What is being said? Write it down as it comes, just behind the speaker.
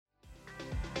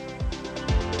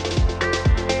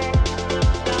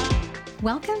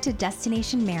Welcome to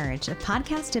Destination Marriage, a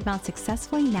podcast about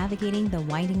successfully navigating the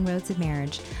winding roads of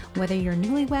marriage. Whether you're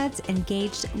newlyweds,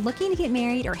 engaged, looking to get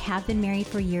married, or have been married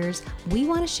for years, we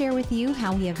want to share with you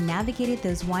how we have navigated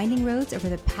those winding roads over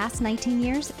the past 19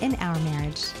 years in our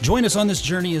marriage. Join us on this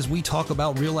journey as we talk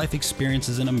about real-life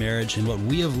experiences in a marriage and what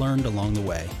we have learned along the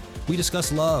way. We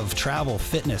discuss love, travel,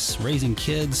 fitness, raising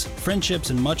kids, friendships,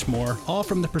 and much more, all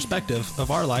from the perspective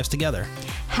of our lives together.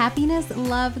 Happiness,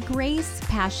 love, grace,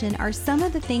 passion are some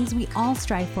of the things we all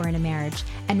strive for in a marriage,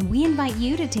 and we invite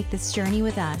you to take this journey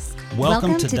with us.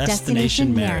 Welcome to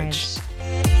Destination Marriage.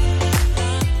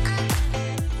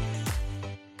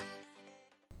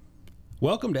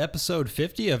 Welcome to episode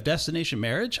 50 of Destination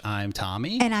Marriage. I'm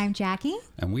Tommy. And I'm Jackie.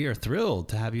 And we are thrilled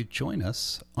to have you join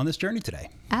us on this journey today.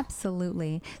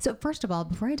 Absolutely. So first of all,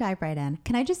 before I dive right in,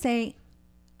 can I just say,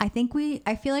 I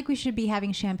feel like we should be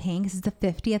having champagne because it's the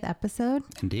 50th episode.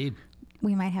 Indeed.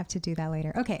 We might have to do that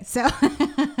later. Okay, so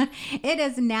it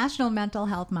is National Mental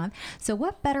Health Month. So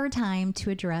what better time to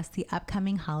address the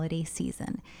upcoming holiday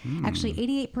season? Actually,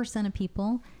 88% of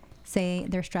people say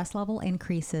their stress level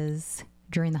increases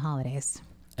during the holidays.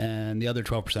 And the other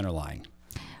 12% are lying.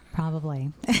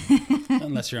 Probably.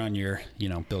 Unless you're on your,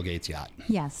 Bill Gates yacht.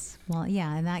 Yes. Well,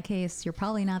 yeah, in that case, you're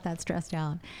probably not that stressed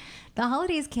out. The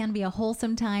holidays can be a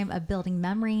wholesome time of building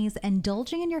memories,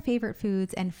 indulging in your favorite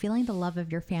foods, and feeling the love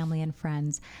of your family and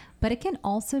friends. But it can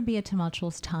also be a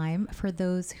tumultuous time for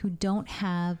those who don't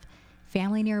have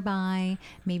family nearby.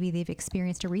 Maybe they've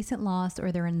experienced a recent loss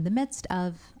or they're in the midst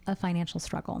of a financial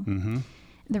struggle. Mm-hmm.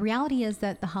 The reality is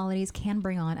that the holidays can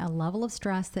bring on a level of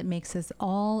stress that makes us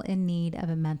all in need of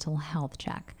a mental health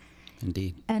check.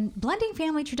 Indeed. And blending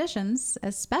family traditions,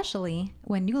 especially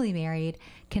when newly married,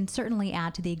 can certainly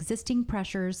add to the existing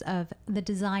pressures of the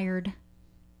desired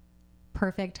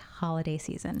perfect holiday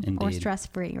season. Indeed. Or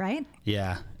stress-free, right?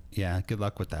 Yeah. Good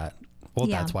luck with that. Well,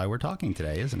 Yeah. That's why we're talking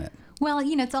today, isn't it? Well,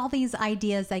 it's all these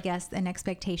ideas, I guess, and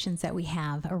expectations that we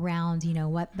have around,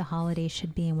 what the holidays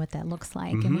should be and what that looks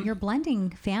like. And when you're blending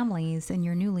families and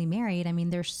you're newly married,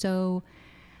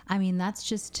 that's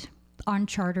just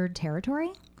uncharted territory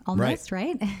almost,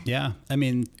 right? Yeah.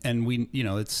 And we,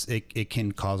 it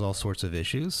can cause all sorts of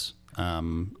issues.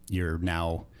 You're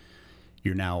now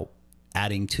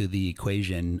adding to the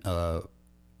equation,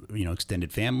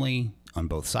 extended family on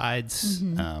both sides.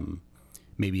 Mm-hmm.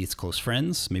 Maybe it's close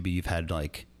friends. Maybe you've had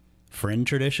like friend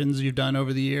traditions you've done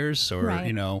over the years, or right.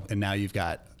 And now you've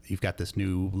got this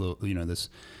new, this,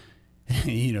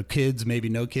 kids, maybe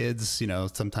no kids.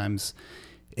 Sometimes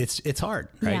it's hard,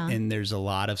 right? Yeah. And there's a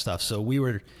lot of stuff. So we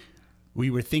were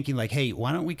thinking like, hey,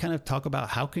 why don't we kind of talk about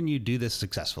how can you do this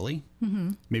successfully?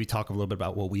 Mm-hmm. Maybe talk a little bit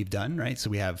about what we've done, right?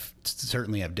 So we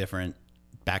certainly have different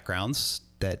backgrounds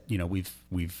that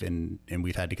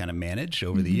we've had to kind of manage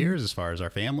over the years as far as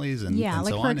our families and like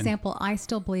so on. for example, I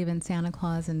still believe in Santa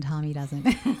Claus and Tommy doesn't.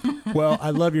 Well, I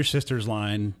love your sister's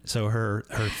line. So her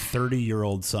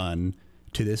 30-year-old son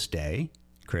to this day,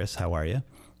 Chris, how are you?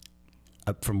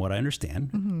 From what I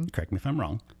understand, correct me if I'm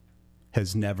wrong,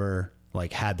 has never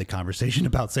had the conversation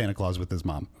about Santa Claus with his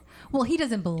mom. Well, he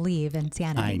doesn't believe in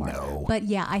Santa anymore. I know. But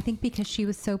yeah, I think because she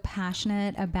was so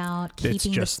passionate about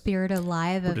keeping the spirit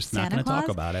alive of Santa Claus. We're just not going to talk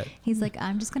about it. He's like,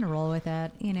 I'm just going to roll with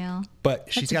it,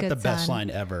 But she's got the best line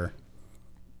ever.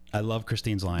 I love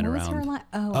Christine's line what around. Was her line?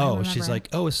 Oh, she's like,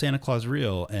 is Santa Claus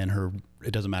real? And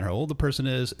it doesn't matter how old the person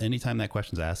is. Anytime that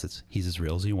question's asked, he's as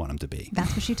real as you want him to be.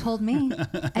 That's what she told me.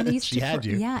 And she had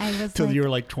you. Yeah, I was till you were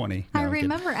like 20. I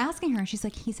remember asking her, and she's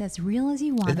like, he's as real as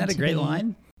you want him to be. Isn't that a great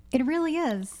line? It really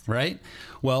is. Right?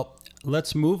 Well,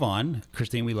 let's move on.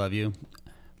 Christine, we love you,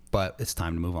 but it's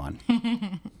time to move on.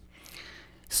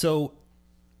 So,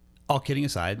 all kidding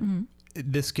aside,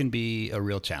 this can be a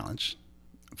real challenge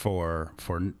for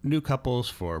new couples,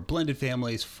 for blended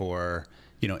families, for,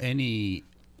 any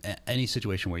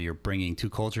situation where you're bringing two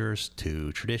cultures,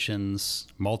 two traditions,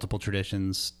 multiple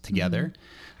traditions together.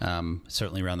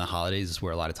 Certainly around the holidays is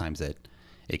where a lot of times it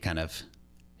kind of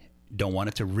don't want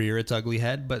it to rear its ugly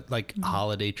head, but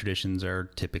holiday traditions are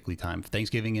typically time.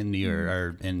 Thanksgiving and New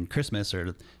Year and Christmas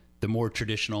are the more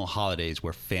traditional holidays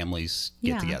where families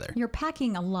get together. You're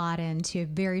packing a lot into a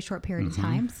very short period of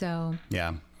time. So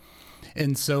yeah.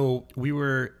 And so we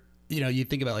were, you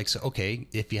think about okay,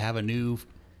 if you have a new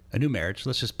marriage,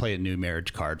 let's just play a new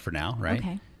marriage card for now, right?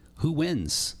 Okay. Who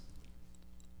wins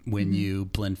when you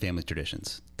blend family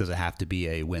traditions? Does it have to be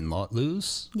a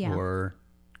win-lose? Yeah. Or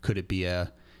could it be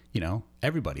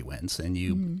everybody wins and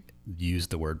you use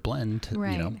the word blend,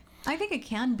 right. I think it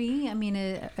can be,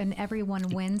 an everyone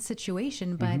wins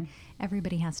situation, but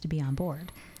everybody has to be on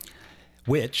board.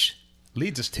 Which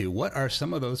leads us to, what are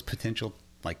some of those potential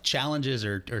like challenges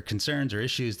or concerns or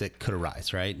issues that could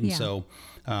arise, right? And Yeah. so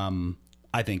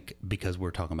I think because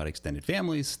we're talking about extended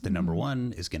families, the number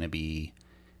one is going to be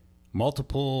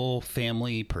multiple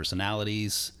family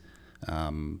personalities,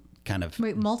 kind of.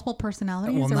 Wait, multiple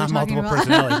personalities? Well, Are we not talking multiple about-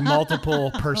 personalities,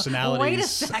 multiple personalities. Wait a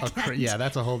second. Yeah,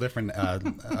 that's a whole different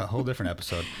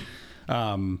episode.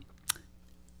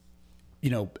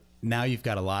 Now you've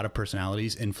got a lot of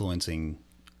personalities influencing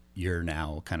your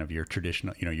now kind of your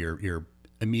traditional, your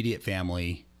immediate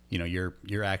family,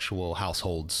 your actual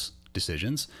household's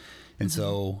decisions. And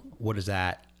so what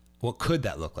could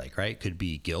that look like, right? Could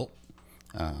be guilt,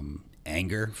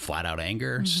 anger, flat out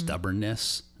anger,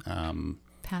 stubbornness,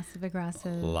 passive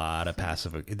aggressive. a lot of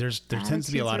there tends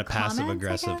to be a lot of Attitudes or passive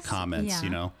aggressive comments, comments,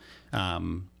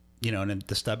 Yeah. and then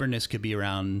the stubbornness could be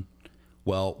around,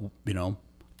 well,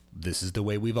 this is the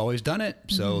way we've always done it.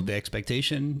 So the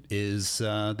expectation is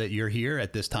that you're here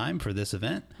at this time for this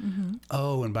event.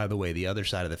 Oh, and by the way, the other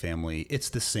side of the family, it's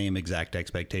the same exact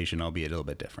expectation, albeit a little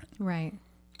bit different. Right.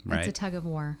 Right. It's a tug of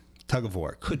war. Tug of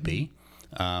war could be.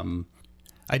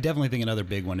 I definitely think another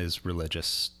big one is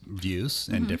religious views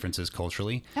and differences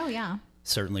culturally. Oh, yeah.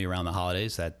 Certainly around the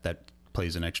holidays, that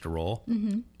plays an extra role.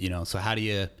 So how do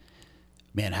you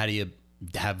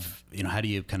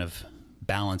kind of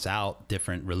balance out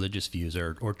different religious views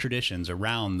or traditions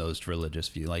around those religious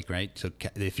views, like, right? So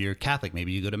if you're Catholic,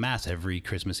 maybe you go to mass every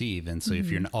Christmas Eve. And so if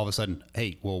you're all of a sudden,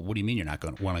 hey, well, what do you mean you're not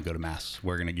going to want to go to mass?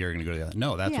 You're going to go to that.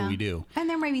 No, that's what we do. And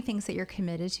there might be things that you're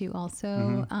committed to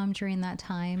also during that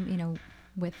time,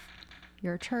 with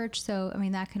your church. So, I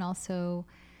mean, that can also,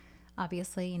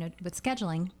 obviously, with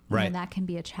scheduling, Right. that can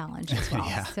be a challenge as well.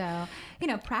 Yeah.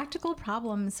 So, practical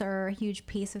problems are a huge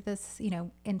piece of this,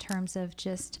 in terms of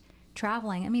just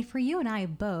traveling. I mean, for you and I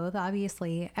both,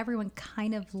 obviously, everyone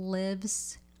kind of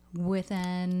lives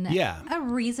within a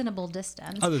reasonable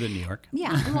distance. Other than New York.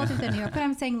 Yeah, well, other than New York. But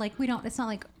I'm saying, like, it's not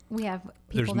like we have people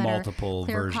There's that multiple are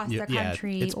clear versions. across the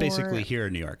country. It's basically here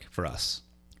in New York for us.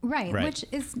 Right, Right.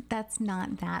 that's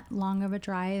not that long of a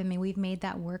drive. I mean, we've made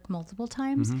that work multiple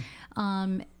times.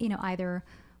 Either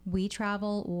we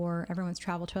travel or everyone's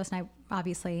traveled to us. And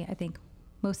I think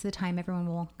most of the time everyone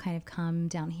will kind of come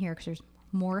down here because there's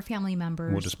more family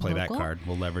members. We'll just play local. that card.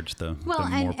 We'll leverage the more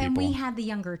and people. we had the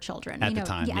younger children At the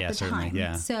time, certainly, time.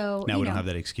 yeah. So now we don't have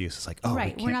that excuse. It's like, oh,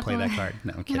 right, we can't play that card.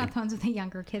 No, I'm we're kidding. not phones with the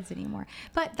younger kids anymore.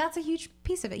 But that's a huge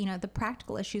piece of it. The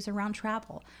practical issues around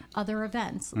travel, other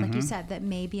events, like you said, that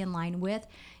may be in line with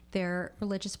their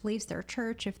religious beliefs, their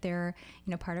church, if they're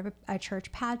part of a church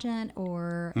pageant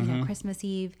or Christmas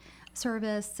Eve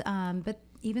service, but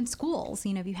even schools,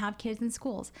 if you have kids in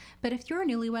schools. But if you're a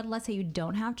newlywed, let's say you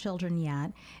don't have children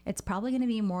yet, it's probably going to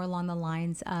be more along the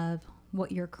lines of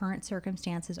what your current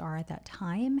circumstances are at that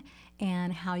time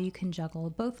and how you can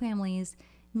juggle both families,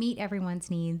 meet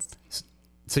everyone's needs.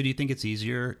 So do you think it's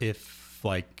easier if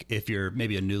you're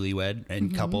maybe a newlywed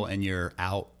and couple and you're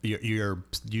out,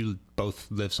 you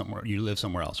both live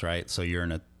somewhere else, right? So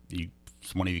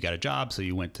one of you got a job, so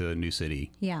you went to a new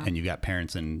city, and you got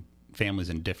parents and families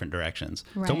in different directions.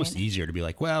 Right. It's almost easier to be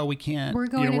like, well, we can't. We're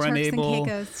going to we're Turks unable. and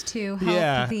Caicos to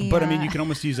help but I mean, you can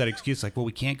almost use that excuse like, well,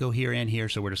 we can't go here and here,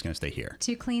 so we're just going to stay here.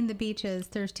 to clean the beaches.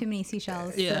 There's too many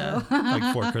seashells. Yeah, So.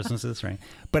 like 4 Christmases, right?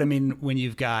 But I mean, when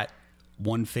you've got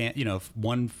one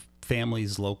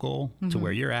family's local to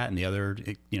where you're at, and the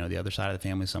other side of the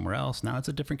family somewhere else, now it's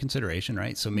a different consideration,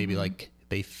 right? So maybe like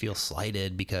they feel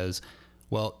slighted because,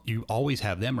 well, you always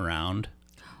have them around.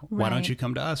 Why don't Right. you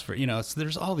come to us for, so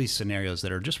there's all these scenarios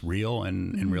that are just real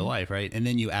in real life, right? And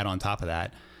then you add on top of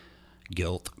that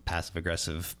guilt, passive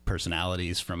aggressive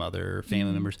personalities from other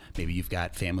family members. Maybe you've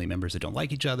got family members that don't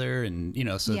like each other, and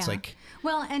so it's like,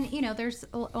 well, and there's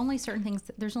only certain things.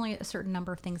 There's only a certain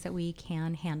number of things that we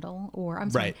can handle, or I'm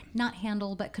sorry, Right. not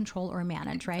handle, but control or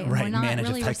manage, right? And Right, we're not manage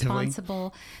really effectively.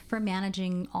 responsible for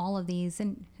managing all of these.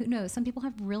 And who knows? Some people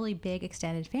have really big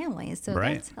extended families, so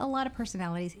Right. that's a lot of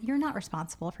personalities. You're not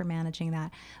responsible for managing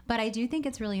that. But I do think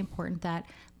it's really important that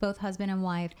both husband and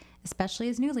wife, especially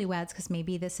as newlyweds, because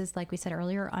maybe this is, like we said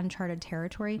earlier, uncharted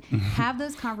territory, have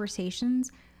those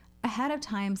conversations ahead of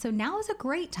time. So now is a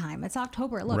great time. It's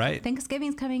October. Look, Right.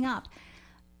 Thanksgiving's coming up.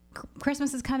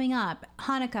 Christmas is coming up.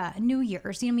 Hanukkah, New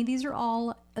Year's. These are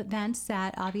all events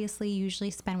that obviously usually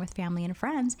spend with family and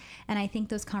friends. And I think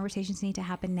those conversations need to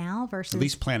happen now versus at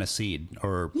least plant a seed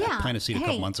or plant a seed a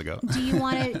couple months ago. do you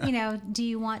want to, do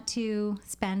you want to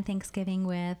spend Thanksgiving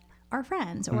with our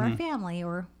friends or our family,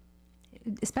 or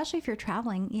especially if you're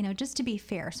traveling, just to be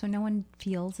fair, so no one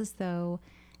feels as though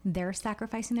they're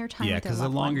sacrificing their time Yeah, with their because the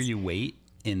loved longer ones. you wait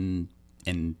in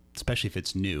and especially if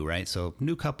it's new, right? So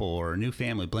new couple or new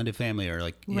family, blended family, or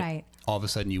like Right. all of a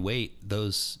sudden you wait,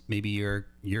 those maybe your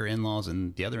in-laws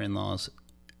and the other in-laws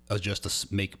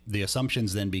just make the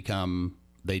assumptions then become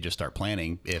they just start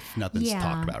planning if nothing's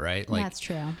talked about, right? Like, that's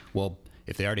true. Well,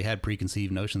 if they already had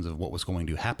preconceived notions of what was going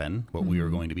to happen, what we were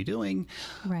going to be doing,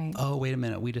 Right. oh, wait a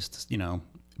minute, we just,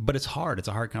 but it's hard. It's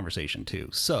a hard conversation too.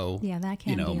 So, Yeah, that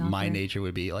can be my awkward. nature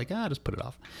would be like, just put it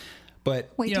off.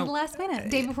 But Wait till the last minute,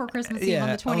 day before Christmas Eve yeah. on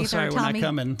the 23rd. Oh, sorry, we're not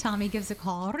coming. Tommy gives a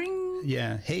call. Ring.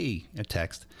 yeah, hey, a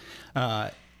text.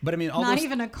 But I mean, all Not those,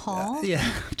 even a call. yeah,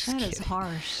 just That is kidding.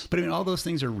 harsh. But I mean, all those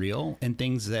things are real and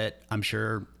things that I'm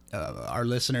sure our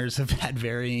listeners have had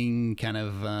varying kind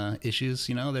of issues.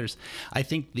 I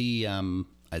think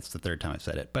it's the third time I've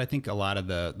said it, but I think a lot of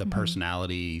the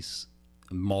personalities,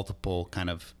 multiple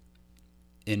kind of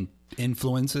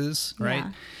influences, right?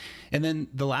 Yeah. And then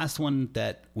the last one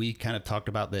that we kind of talked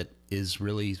about that is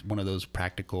really one of those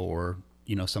practical or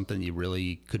something you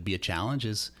really could be a challenge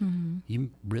is you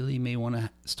really may want to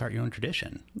start your own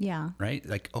tradition. Yeah. Right?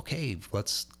 Like, okay,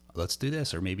 let's do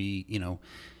this. Or maybe,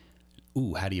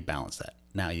 how do you balance that?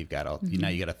 Now you've got now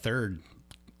you got a third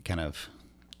kind of,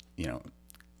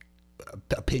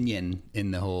 opinion in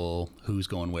the whole who's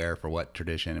going where for what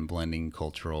tradition and blending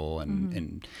cultural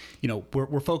and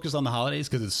we're focused on the holidays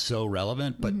because it's so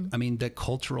relevant, but I mean the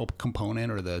cultural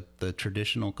component or the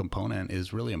traditional component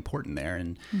is really important there,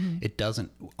 and it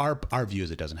doesn't our view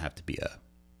is it doesn't have to be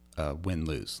a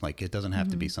win-lose. Like it doesn't have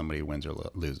to be somebody who wins or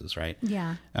loses, right?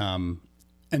 Yeah.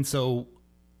 And so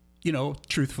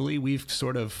truthfully we've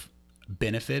sort of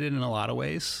benefited in a lot of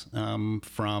ways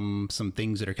from some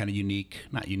things that are kind of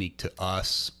not unique to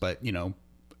us, but that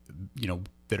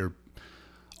are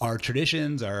our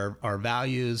traditions, our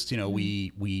values.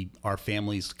 We our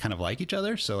families kind of like each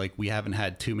other, so like we haven't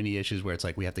had too many issues where it's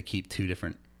like we have to keep two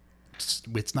different.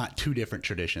 It's not two different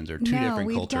traditions or two different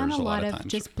we've cultures. done a lot of of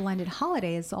times. just blended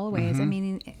holidays always. I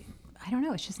mean, I don't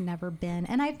know. It's just never been,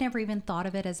 and I've never even thought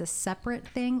of it as a separate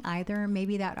thing either.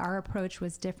 Maybe that our approach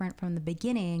was different from the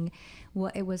beginning.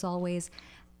 Well, it was always,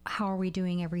 how are we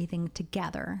doing everything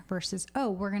together versus,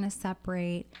 we're going to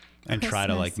separate and try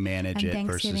to like Christmas manage and it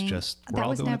versus Thanksgiving. just we're that all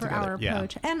was doing never it together. our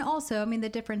approach. And also, I mean, the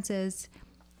difference is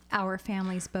our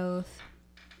families both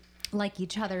like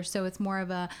each other, so it's more of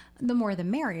the more the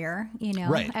merrier,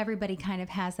 Right. Everybody kind of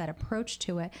has that approach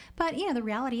to it, but the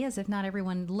reality is if not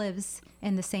everyone lives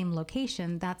in the same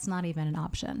location, that's not even an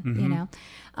option.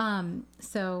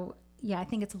 So yeah, I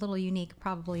think it's a little unique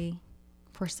probably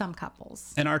for some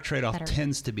couples. And our trade-off Better.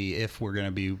 tends to be if people are going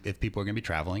to be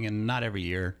traveling, and not every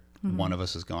year one of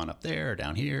us has gone up there or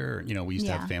down here. We used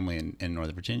to have Yeah. family in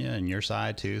Northern Virginia and your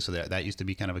side too, so that used to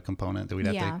be kind of a component that we'd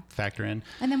have Yeah. to factor in.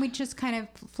 And then we just kind of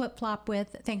flip-flop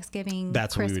with Thanksgiving,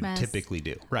 That's Christmas, what we would typically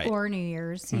do, right? or New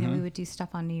Year's. We would do stuff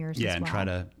on New Year's Yeah, as and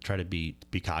well. try to be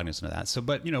cognizant of that. So,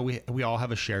 but we all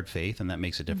have a shared faith, and that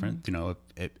makes it different.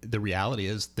 The reality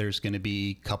is there's going to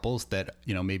be couples that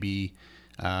maybe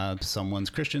someone's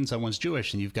Christian, someone's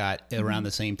Jewish, and you've got around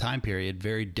the same time period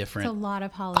very different It's a lot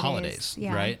of holidays.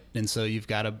 Yeah. right? And so you've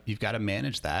got to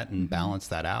manage that and balance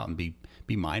that out and be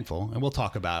mindful. And we'll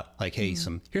talk about like, hey,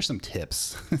 here's some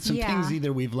tips, some Yeah. things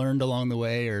either we've learned along the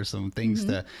way or some things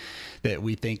that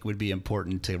we think would be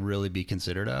important to really be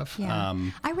considerate of. Yeah.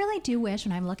 I really do wish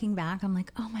when I'm looking back, I'm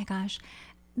like, oh my gosh,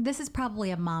 this is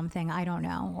probably a mom thing. I don't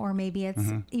know. Or maybe it's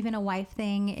even a wife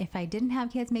thing. If I didn't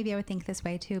have kids, maybe I would think this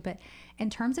way too. But in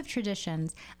terms of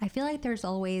traditions, I feel like there's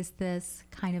always this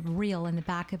kind of reel in the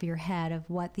back of your head of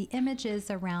what the image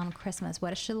is around Christmas,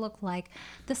 what it should look like,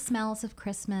 the smells of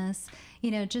Christmas,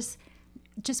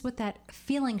 just what that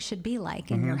feeling should be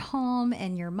like in your home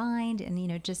and your mind,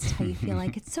 and just how you feel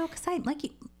like it's so exciting,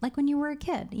 like when you were a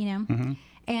kid,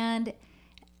 and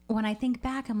when I think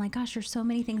back, I'm like, gosh, there's so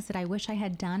many things that I wish I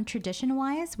had done tradition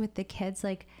wise with the kids,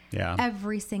 like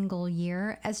every single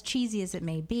year, as cheesy as it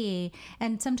may be.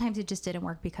 And sometimes it just didn't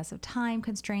work because of time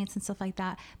constraints and stuff like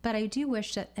that. But I do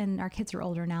wish that, and our kids are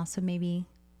older now, so maybe,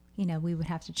 we would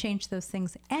have to change those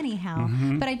things anyhow.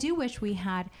 But I do wish we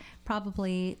had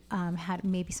probably had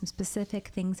maybe some specific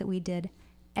things that we did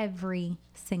every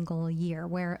single year,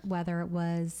 whether it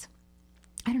was,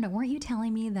 I don't know, weren't you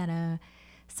telling me that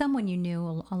someone you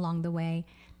knew along the way,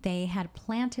 they had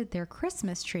planted their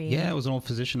Christmas tree? Yeah, it was an old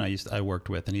physician I worked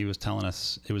with, and he was telling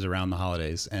us it was around the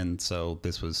holidays, and so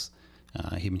this was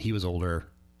he was older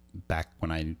back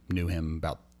when I knew him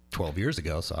about 12 years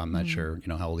ago, so I'm not sure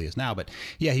how old he is now, but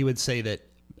yeah, he would say that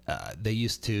they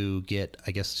used to get,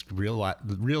 I guess,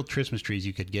 real Christmas trees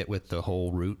you could get with the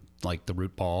whole root, like the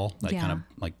root ball, like kind of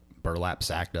like burlap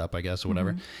sacked up, I guess, or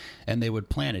whatever. And they would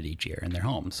plant it each year in their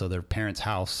home. So their parents'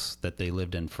 house that they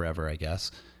lived in forever, I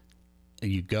guess,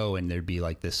 you go and there'd be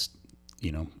like this,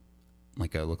 you know,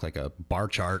 look like a bar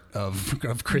chart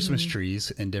of Christmas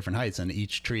trees in different heights, and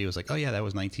each tree was like, oh yeah, that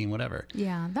was 19 whatever.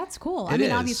 Yeah, that's cool. It I mean,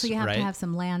 is, obviously you have right? to have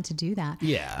some land to do that.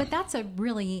 Yeah. But that's a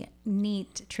really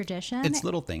neat tradition. It's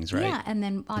little things, right? Yeah, and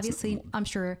then obviously I'm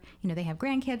sure, you know, they have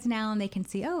grandkids now and they can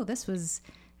see, oh, this was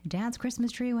Dad's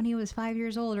Christmas tree when he was 5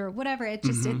 years old or whatever. It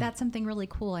just, that's something really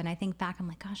cool. And I think back, I'm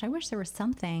like, gosh, I wish there was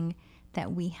something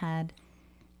that we had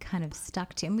kind of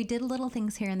stuck to. And we did little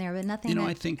things here and there, but nothing You know, that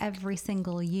I think- every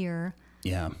single year.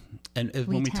 Yeah. And when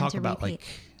we tend talk to about repeat. like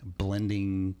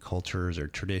blending cultures or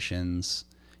traditions,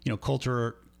 you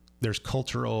know, there's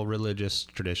cultural religious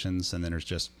traditions, and then there's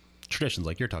just traditions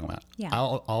like you're talking about. Yeah.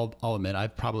 I'll admit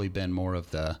I've probably been more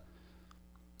of the,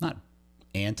 not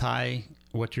anti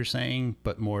what you're saying,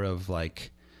 but more of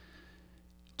like,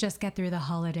 Just get through the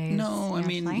holidays. no, I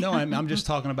mean, no, I'm just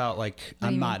talking about like, do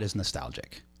I'm you not as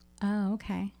nostalgic. Oh,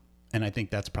 okay. And I think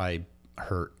that's probably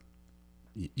hurt.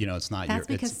 You know, it's not That's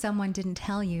your, because it's, someone didn't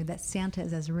tell you that Santa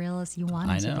is as real as you want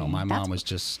him I to be. know. My That's mom was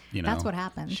just, you know, that's what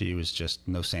happened. She was just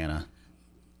no Santa,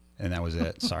 and that was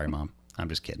it. Sorry, Mom. I'm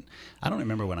just kidding. I don't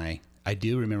remember when I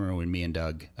do remember when me and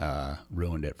Doug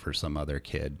ruined it for some other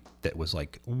kid that was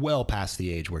like well past the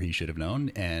age where he should have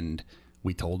known, and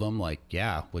we told him like,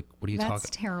 yeah, like, what are you That's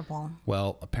talking? terrible.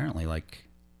 Well, apparently, like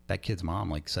that kid's mom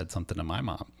like said something to my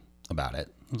mom about it.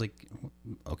 I was like,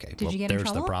 okay, Did you get in there's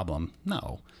the trouble? problem.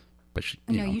 No, but she,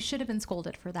 No, know, you should have been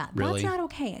scolded for that. Really? That's not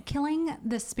okay. Killing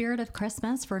the spirit of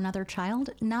Christmas for another child,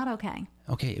 not okay.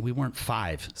 okay, we weren't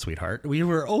 5, sweetheart. We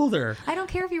were older. I don't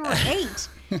care if you were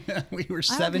 8. We were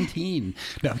 17.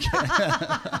 No, I'm kidding.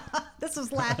 This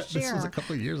was last This year. was a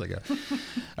couple of years ago.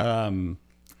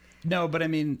 No, but I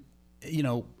mean, you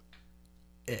know,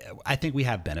 I think we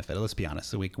have benefit. Let's be honest.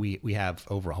 So we have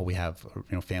overall, we have, you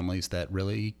know, families that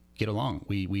really get along.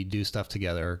 We do stuff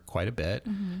together quite a bit.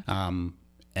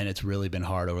 And it's really been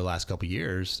hard over the last couple of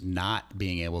years not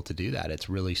being able to do that. It's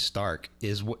really stark.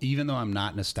 Even though I'm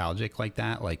not nostalgic like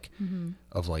that, like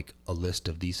of like a list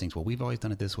of these things. Well, we've always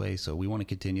done it this way, so we want to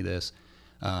continue this.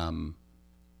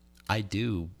 I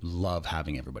do love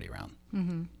having everybody around.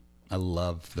 I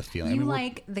love the feeling. You I mean,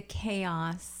 like the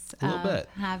chaos A little of bit.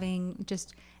 having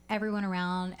just everyone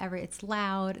around. It's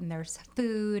loud and there's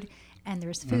food and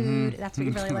there's food. That's what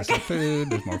you really like. There's food.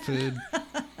 There's more food.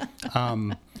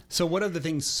 So what are the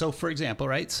things? So for example,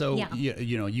 right? So Yeah.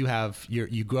 you know,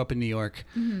 you grew up in New York.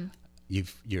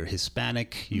 You're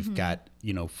Hispanic. You've got,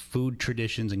 you know, food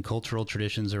traditions and cultural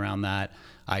traditions around that.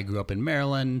 I grew up in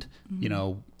Maryland. You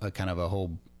know, a kind of a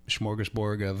whole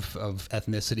smorgasbord of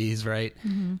ethnicities, right?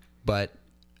 But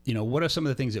you know, what are some of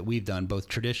the things that we've done, both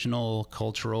traditional,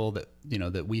 cultural, that, you know,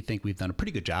 that we think we've done a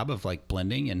pretty good job of like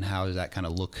blending, and how does that kind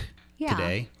of look Yeah.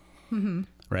 today?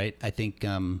 Right. I think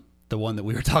the one that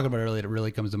we were talking about earlier that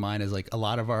really comes to mind is like a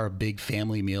lot of our big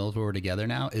family meals where we're together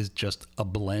now is just a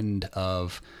blend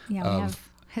of Yeah, we have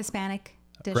Hispanic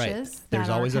dishes. right. There's that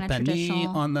are always a kinda penne traditional.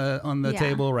 on the Yeah.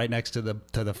 table right next to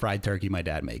the fried turkey my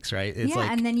dad makes. Right. It's Yeah,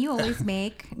 like, and then you always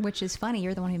make, which is funny,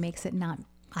 you're the one who makes it, not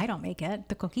I don't make it,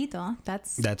 the coquito.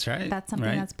 That's right. That's something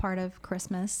right? that's part of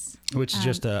Christmas. Which is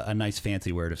just a nice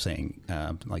fancy word of saying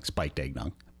like spiked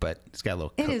eggnog, but it's got a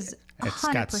little. It is it's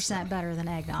got 100% better than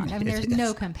eggnog. I mean, It there's is.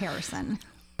 no comparison.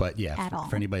 But yeah, at all.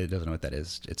 for anybody that doesn't know what that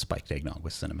is, it's spiked eggnog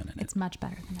with cinnamon in it. It's much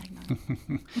better than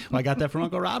eggnog. Well, I got that from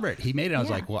Uncle Robert. He made it. I was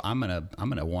Yeah. like, well, I'm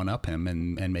gonna one up him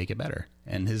and make it better.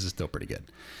 And his is still pretty good.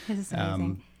 This is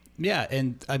amazing. Yeah,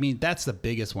 and I mean that's the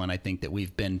biggest one I think that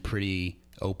we've been pretty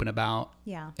open about.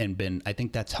 Yeah. And I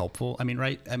think that's helpful. I mean,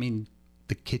 right? I mean,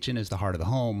 the kitchen is the heart of the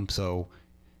home, so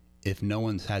if no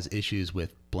one has issues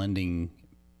with blending,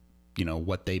 you know,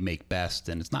 what they make best,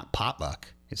 and it's not potluck.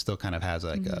 It still kind of has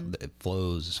like it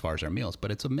flows as far as our meals,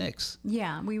 but it's a mix.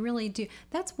 Yeah, we really do.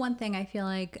 That's one thing I feel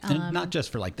like. And not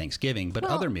just for like Thanksgiving, but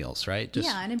well, other meals, right? Just,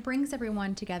 yeah, and it brings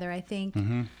everyone together, I think.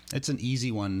 it's an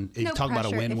easy one. You No talk about a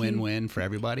pressure if you- win-win-win for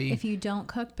everybody. If you don't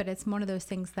cook, but it's one of those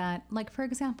things that, like, for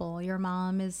example, your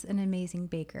mom is an amazing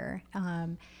baker.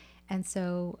 And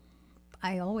so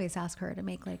I always ask her to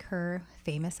make like her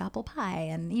famous apple pie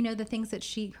and, you know, the things that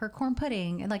her corn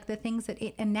pudding and like the things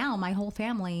and now my whole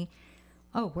family,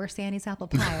 oh, where's Sandy's apple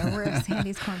pie or where's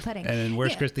Sandy's corn pudding? and then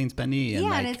where's Yeah. Christine's penny? And Yeah,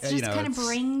 like, and it's you just know, kind of it's-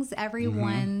 brings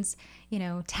everyone's, you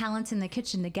know, talents in the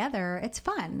kitchen together. It's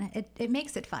fun. It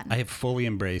makes it fun. I have fully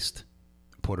embraced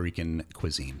Puerto Rican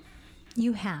cuisine.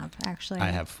 You have, actually.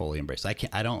 I have fully embraced.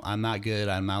 I'm not good.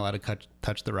 I'm not allowed to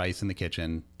touch the rice in the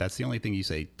kitchen. That's the only thing you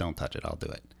say, don't touch it. I'll do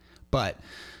it. But,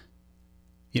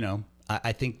 you know,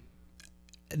 I think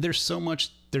there's so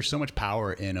much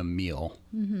power in a meal,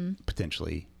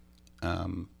 potentially,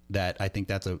 that I think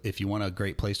if you want a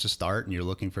great place to start and you're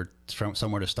looking for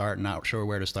somewhere to start and not sure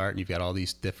where to start, and you've got all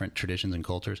these different traditions and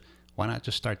cultures, why not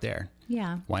just start there?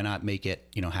 Yeah. Why not make it,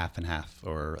 half and half,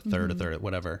 or a third,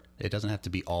 whatever? It doesn't have to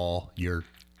be all your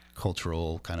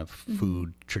cultural kind of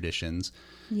food traditions.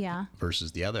 Yeah.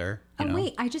 Versus the other.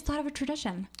 Wait, I just thought of a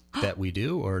tradition that we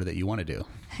do, or that you want to do.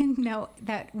 No,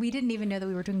 that we didn't even know that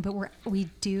we were doing, but we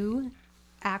do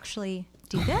actually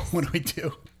do this. What do we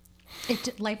do?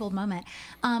 Light bulb moment.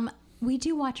 We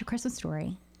do watch A Christmas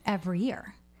Story every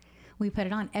year. We put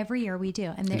it on every year. We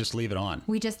do, and just leave it on.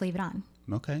 We just leave it on.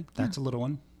 Okay, that's a little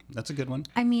one. That's a good one.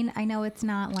 I mean, I know it's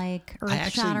not like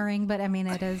earth shattering, but I mean,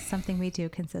 it is something we do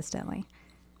consistently.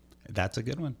 That's a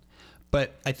good one.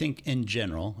 But I think in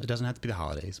general, it doesn't have to be the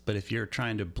holidays, but if you're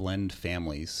trying to blend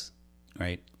families,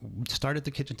 right, start at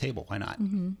the kitchen table. Why not?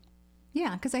 Mm-hmm.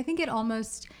 Yeah, because I think it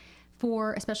almost,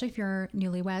 especially if you're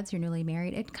newlyweds, you're newly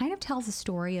married, it kind of tells a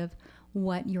story of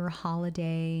what your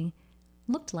holiday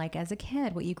looked like as a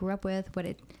kid, what you grew up with, what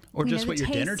your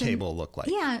dinner table looked like.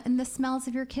 Yeah, and the smells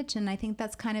of your kitchen. I think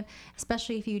that's kind of,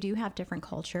 especially if you do have different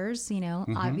cultures,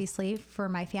 obviously for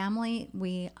my family,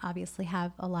 we obviously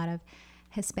have a lot of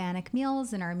Hispanic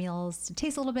meals, and our meals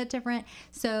taste a little bit different.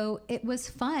 So it was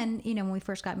fun, when we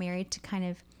first got married, to kind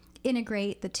of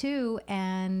integrate the two,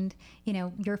 and,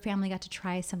 your family got to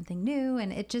try something new,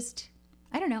 and it just,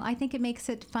 I don't know, I think it makes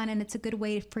it fun, and it's a good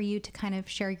way for you to kind of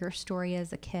share your story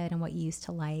as a kid and what you used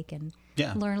to like, and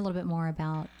learn a little bit more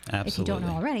about, if you don't know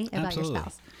already, about your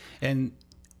spouse. And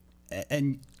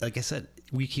like I said,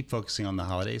 we keep focusing on the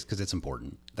holidays because it's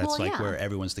important. That's where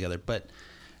everyone's together. But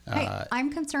hey,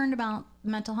 I'm concerned about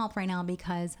mental health right now,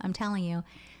 because I'm telling you,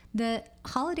 the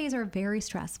holidays are very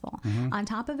stressful. On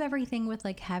top of everything with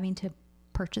like having to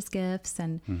purchase gifts,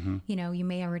 and you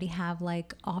may already have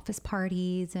like office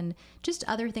parties and just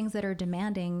other things that are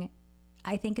demanding.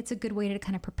 I think it's a good way to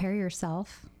kind of prepare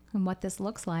yourself and what this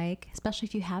looks like, especially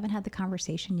if you haven't had the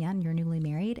conversation yet and you're newly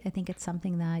married. I think it's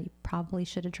something that you probably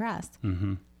should address.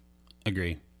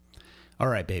 Agree. All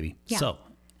right, baby. Yeah. So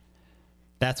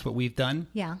that's what we've done.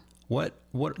 Yeah.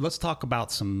 Let's talk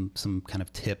about some kind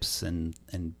of tips and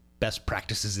best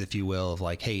practices, if you will, of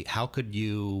like, hey, how could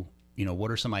you,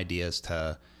 what are some ideas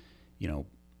to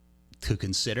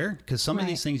consider? Because some of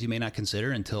these things you may not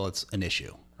consider until it's an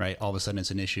issue, right? All of a sudden it's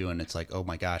an issue, and it's like, oh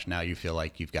my gosh, now you feel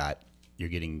like you're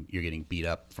getting beat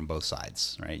up from both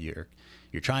sides, right? You're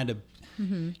trying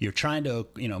to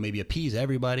maybe appease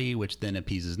everybody, which then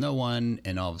appeases no one,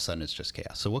 and all of a sudden it's just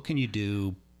chaos. So what can you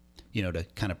do, to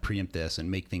kind of preempt this and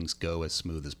make things go as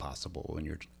smooth as possible when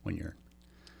you're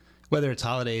whether it's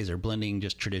holidays or blending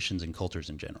just traditions and cultures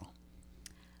in general?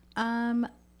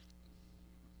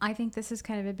 I think this is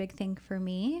kind of a big thing for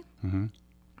me.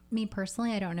 Me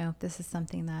personally, I don't know if this is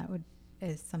something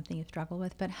is something you struggle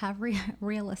with, but have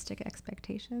realistic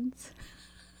expectations.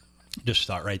 Just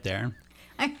start right there.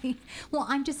 I mean, well,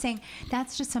 I'm just saying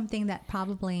that's just something that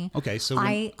probably, okay, so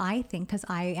I think, because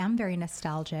I am very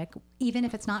nostalgic, even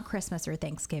if it's not Christmas or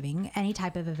Thanksgiving, any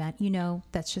type of event,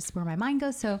 that's just where my mind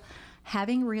goes. So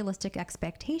having realistic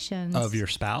expectations of your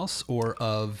spouse or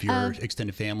of your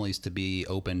extended families to be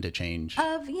open to change,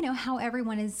 of how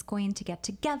everyone is going to get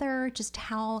together, just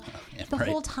how the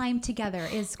whole time together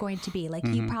is going to be like.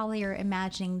 You probably are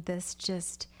imagining this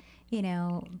just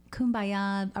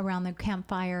kumbaya around the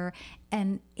campfire,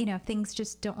 and if things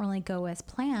just don't really go as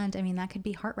planned, I mean, that could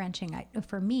be heart-wrenching.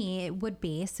 For me, it would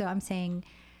be. So I'm saying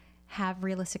have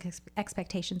realistic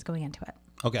expectations going into it.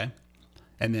 Okay.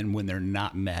 And then when they're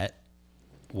not met,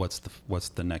 what's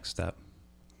the next step?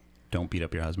 Don't beat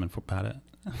up your husband about it.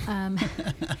 I'm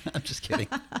just kidding.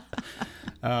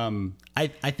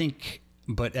 I think,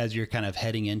 but as you're kind of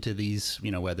heading into these,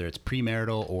 whether it's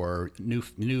premarital or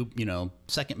new,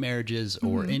 second marriages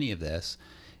or any of this,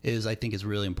 I think is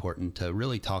really important to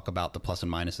really talk about the plus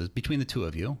and minuses between the two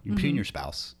of you, between your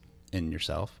spouse and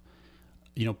yourself.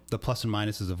 The plus and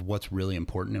minuses of what's really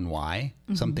important and why.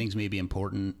 Some things may be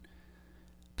important.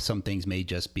 Some things may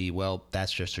just be, well,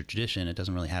 that's just a tradition. It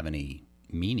doesn't really have any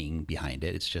meaning behind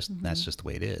it. It's just, that's just the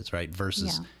way it is, right?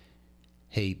 Versus,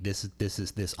 hey,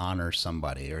 this honors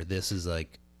somebody, or this is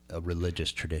like a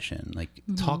religious tradition. Like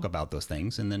talk about those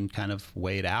things and then kind of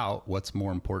weigh it out. What's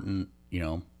more important,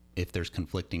 if there's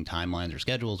conflicting timelines or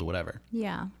schedules or whatever.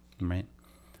 Yeah. Right.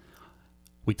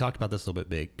 We talked about this a little bit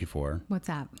big before. What's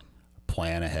that?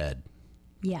 Plan ahead.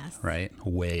 Yes. Right.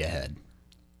 Way ahead.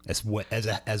 As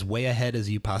way ahead as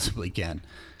you possibly can.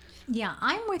 Yeah,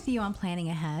 I'm with you on planning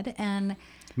ahead. And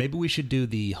Maybe we should do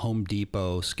the Home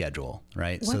Depot schedule,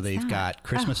 right? So What's they've that? got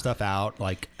Christmas stuff out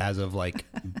like as of like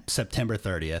September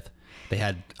 30th. They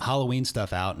had Halloween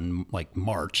stuff out in like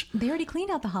March. they already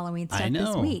cleaned out the Halloween stuff I this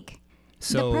know. week.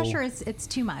 So the pressure is it's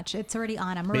too much. It's already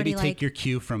on. I'm maybe already take like your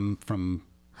cue from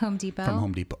Home Depot.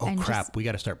 Home Depot. Oh and crap, just- we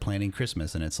got to start planning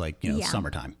Christmas and it's like, Yeah.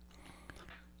 summertime.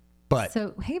 But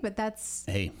So hey, but that's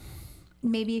hey,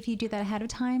 maybe if you do that ahead of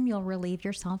time, you'll relieve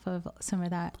yourself of some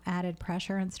of that added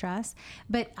pressure and stress.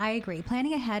 But I agree.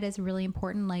 Planning ahead is really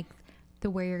important, like the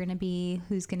where you're going to be,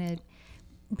 who's going to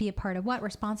be a part of what,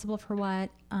 responsible for what,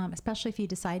 especially if you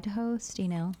decide to host,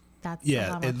 that's a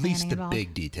yeah, lot more at least planning the involved.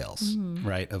 big details,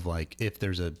 right? Of like if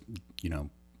there's a,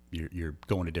 you're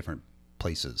going to different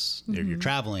places, you're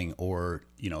traveling or,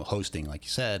 hosting, like you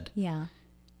said. Yeah.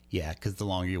 Yeah, because the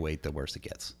longer you wait, the worse it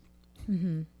gets.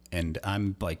 And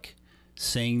I'm like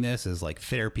saying this as like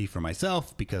therapy for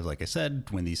myself because, like I said,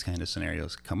 when these kind of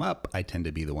scenarios come up, I tend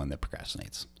to be the one that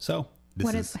procrastinates. So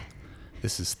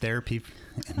this is therapy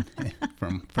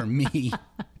for me.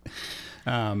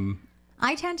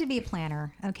 I tend to be a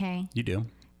planner. Okay. You do.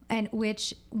 And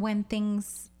which when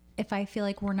things, if I feel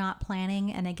like we're not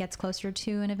planning and it gets closer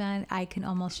to an event, I can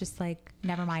almost just like,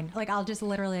 never mind. Like I'll just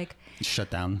literally like, Shut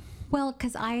down. well,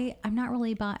 because I'm not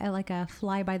really like a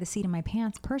fly by the seat of my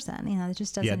pants person. It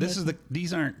just doesn't. Yeah, this make- is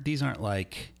these aren't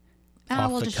like off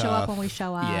we'll the just show up cuff. when we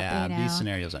show up. Yeah, these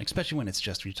scenarios, especially when it's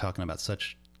just you're talking about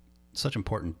such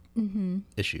important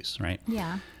issues, right?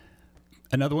 Yeah.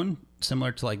 Another one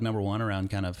similar to like number one around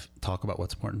kind of talk about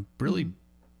what's important. Really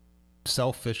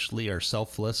selfishly or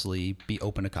selflessly be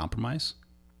open to compromise,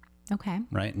 Okay.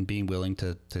 right? And being willing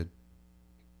to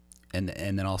and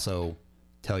then also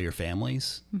tell your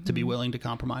families to be willing to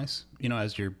compromise,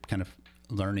 as you're kind of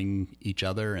learning each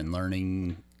other and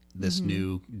learning this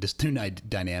new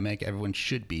dynamic. Everyone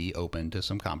should be open to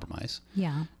some compromise.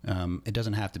 Yeah. It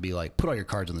doesn't have to be like put all your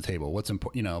cards on the table. What's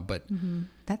important, but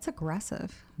That's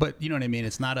aggressive. you know what I mean.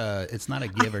 It's not a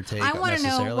give or take. I want to know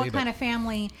necessarily, what but- kind of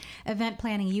family event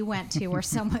planning you went to where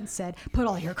someone said, put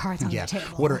all your cards on Yeah. the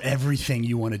table. What are everything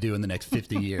you want to do in the next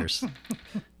 50 years?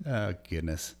 Oh,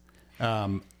 goodness.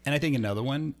 And I think another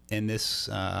one, and this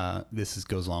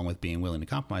goes along with being willing to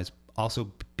compromise,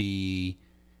 also be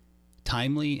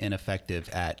timely and effective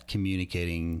at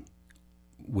communicating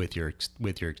with your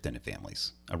extended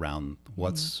families around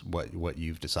what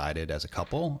you've decided as a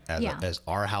couple, as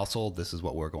our household. This is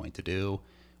what we're going to do,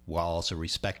 while also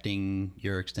respecting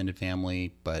your extended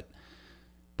family, but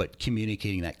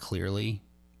communicating that clearly,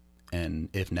 and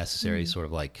if necessary, sort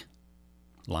of like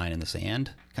line in the sand,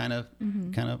 kind of,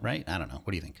 right? I don't know.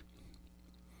 What do you think?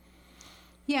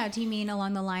 Yeah. Do you mean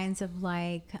along the lines of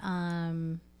like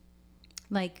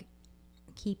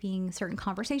keeping certain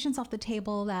conversations off the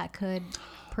table that could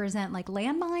present like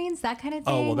landmines, that kind of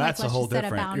thing? Oh, well, that's like, a whole let's just set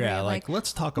different. boundary Yeah, of, like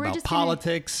let's talk we're about just gonna-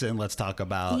 politics and let's talk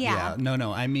about. Yeah.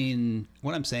 No. I mean,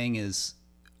 what I'm saying is,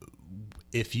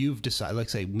 if you've decided, like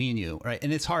say me and you, right?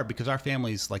 And it's hard because our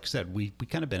families, like I said, we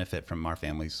kind of benefit from our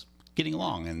families getting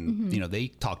along, and they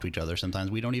talk to each other.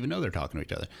 Sometimes we don't even know they're talking to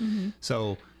each other.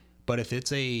 So, but if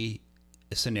it's a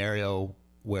scenario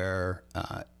where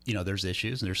there's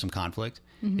issues and there's some conflict,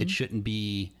 it shouldn't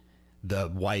be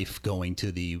the wife going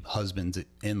to the husband's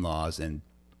in-laws and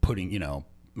putting,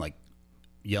 like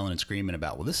yelling and screaming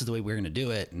about, well, this is the way we're going to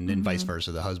do it. And then vice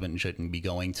versa. The husband shouldn't be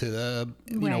going to the,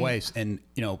 Right. wives. And,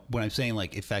 when I'm saying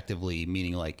like effectively,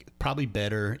 meaning like probably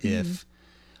better if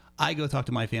I go talk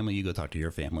to my family, you go talk to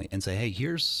your family and say, hey,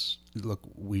 look,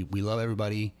 we love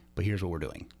everybody, but here's what we're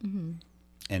doing.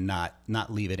 And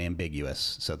not leave it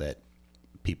ambiguous so that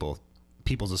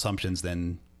people's assumptions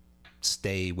then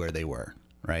stay where they were.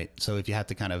 Right. So if you have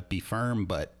to kind of be firm,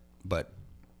 but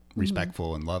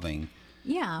respectful and loving,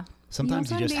 Yeah.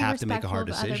 sometimes you also just be have to make a respectful hard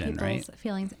of other decision, right? people's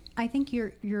Feelings. I think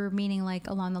you're meaning like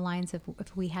along the lines of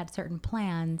if we had certain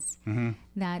plans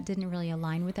that didn't really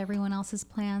align with everyone else's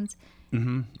plans.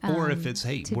 Or if it's,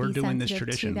 hey, to we're be doing this sensitive to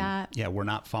tradition. that. Yeah, we're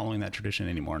not following that tradition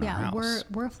anymore in our Yeah, house.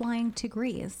 we're flying to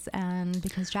Greece, and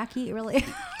because Jackie really,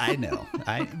 I know.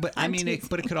 But I mean,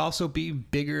 but it could also be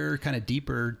bigger, kind of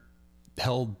deeper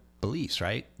held beliefs,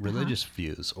 right? Religious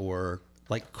views or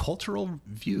like cultural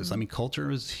views. I mean, culture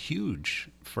is huge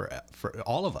for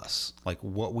all of us. Like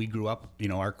what we grew up,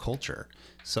 our culture.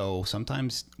 So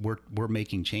sometimes we're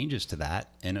making changes to that,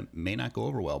 and it may not go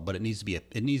over well, but it needs to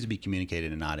be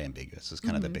communicated and not ambiguous. Is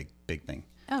kind of the big thing.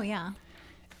 oh yeah,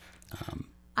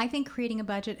 I think creating a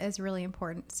budget is really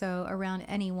important. So around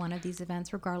any one of these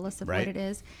events, regardless of Right. what it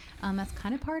is, that's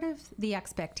kind of part of the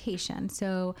expectation.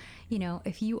 So,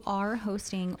 if you are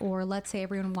hosting, or let's say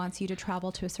everyone wants you to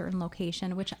travel to a certain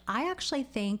location, which I actually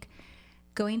think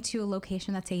going to a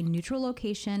location that's a neutral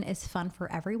location is fun for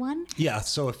everyone. Yeah.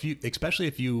 So especially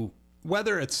if you,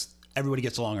 whether it's everybody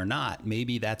gets along or not,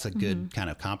 maybe that's a good kind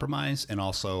of compromise. And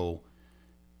also,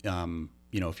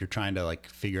 if you're trying to like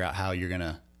figure out how you're going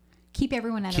to Keep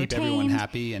everyone entertained. keep everyone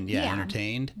happy and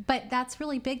entertained. But that's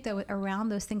really big though around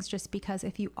those things, just because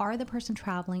if you are the person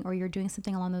traveling or you're doing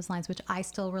something along those lines, which I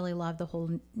still really love, the whole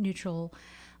neutral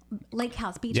lake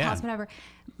house, beach house, whatever,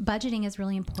 budgeting is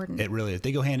really important. It really is.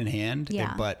 They go hand in hand.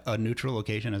 Yeah. But a neutral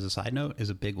location, as a side note, is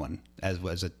a big one. As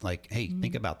was it like, hey,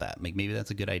 think about that. Maybe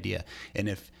that's a good idea. And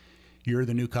if you're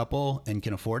the new couple and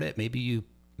can afford it, maybe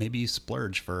you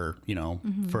splurge for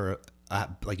for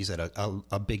like you said,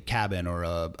 a big cabin or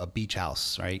a beach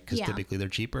house, right? Because typically they're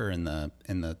cheaper in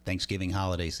the Thanksgiving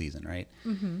holiday season, right?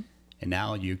 And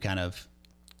now you kind of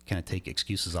take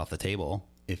excuses off the table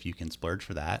if you can splurge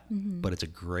for that. But it's a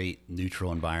great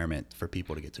neutral environment for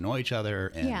people to get to know each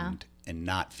other and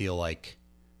not feel like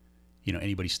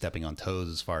anybody's stepping on toes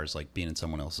as far as like being in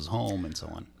someone else's home and so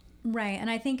on. Right. And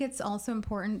I think it's also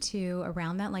important to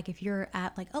around that, like if you're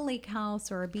at like a lake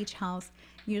house or a beach house,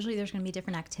 usually there's going to be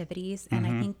different activities. And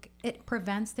I think it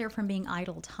prevents there from being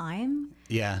idle time.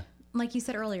 Yeah. Like you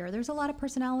said earlier, there's a lot of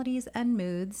personalities and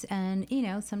moods. And,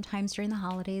 sometimes during the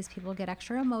holidays, people get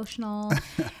extra emotional.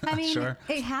 I mean, Sure.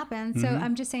 It happens. So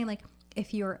I'm just saying, like,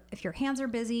 if your hands are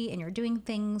busy and you're doing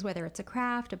things, whether it's a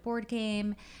craft, a board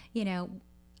game,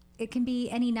 it can be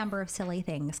any number of silly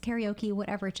things, karaoke,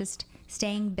 whatever, just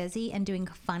staying busy and doing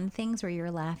fun things where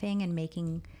you're laughing and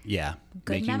making good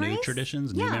making memories. new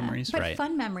traditions, new memories, but right?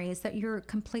 Fun memories that you're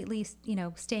completely,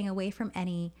 staying away from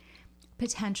any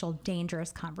potential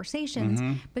dangerous conversations,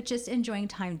 but just enjoying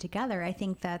time together. I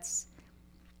think that's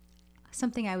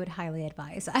something I would highly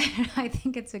advise. I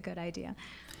think it's a good idea.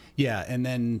 Yeah, and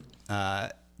then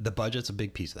the budget's a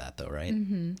big piece of that, though, right?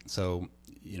 So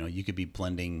you could be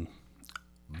blending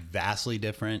vastly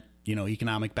different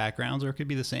economic backgrounds, or it could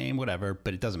be the same, whatever,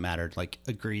 but it doesn't matter. Like,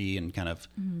 agree and kind of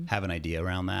have an idea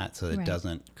around that so that it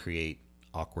doesn't create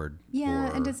awkward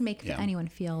and doesn't make anyone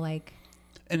feel like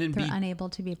and then they're unable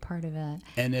to be part of it.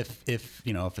 And if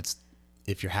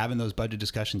you're having those budget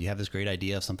discussions, you have this great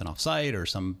idea of something off site or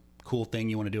some cool thing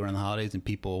you want to do around the holidays, and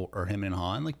people are hemming and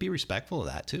hawing, like, be respectful of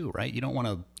that too, right? You don't want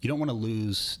to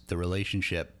lose the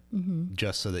relationship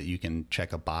just so that you can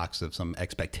check a box of some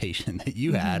expectation that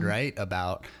you had, right,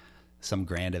 about some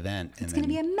grand event. It's going to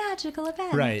be a magical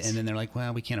event, right? And then they're like,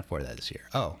 well, we can't afford that this year.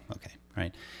 Oh, okay,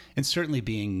 right. And certainly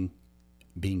being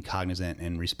cognizant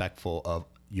and respectful of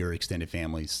your extended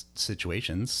family's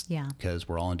situations, because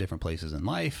we're all in different places in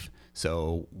life.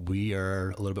 So we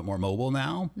are a little bit more mobile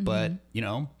now, but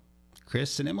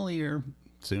Chris and Emily are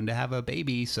soon to have a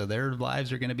baby, so their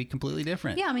lives are going to be completely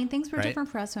different. Yeah, I mean, things were different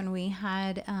for us when we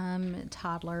had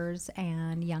toddlers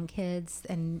and young kids,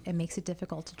 and it makes it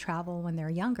difficult to travel when they're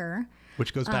younger.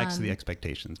 Which goes back to the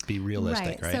expectations. Be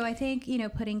realistic, right? So I think,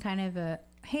 putting kind of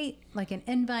like an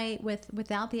invite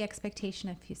without the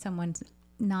expectation if someone's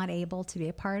not able to be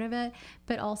a part of it,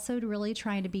 but also to really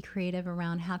trying to be creative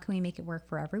around how can we make it work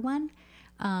for everyone.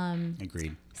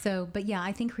 Agreed. So, but yeah,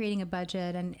 I think creating a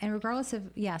budget and regardless of,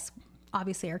 yes,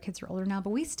 obviously our kids are older now,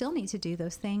 but we still need to do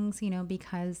those things,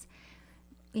 because,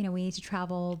 we need to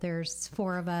travel. There's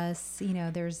 4 of us,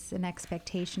 there's an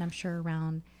expectation, I'm sure,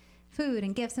 around food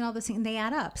and gifts and all those things, and they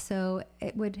add up. So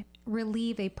it would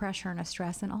relieve a pressure and a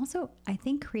stress. And also, I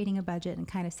think creating a budget and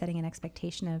kind of setting an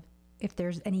expectation of if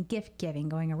there's any gift giving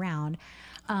going around.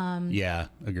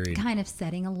 Agreed. Kind of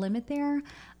setting a limit there.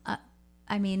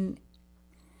 I mean,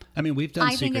 we've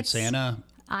done Secret Santa.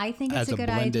 I think it's as a good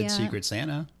blended idea. Secret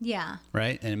Santa. Yeah.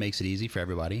 Right? And it makes it easy for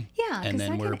everybody. Yeah, because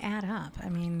that can add up. I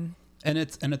mean, and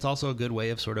it's also a good way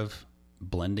of sort of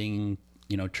blending,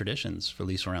 traditions, for at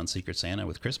least around Secret Santa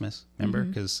with Christmas. Remember?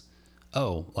 Because,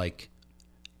 like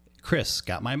Chris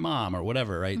got my mom or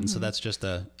whatever, right? And so that's just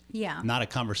not a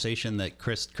conversation that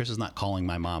Chris is not calling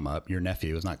my mom up. Your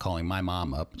nephew is not calling my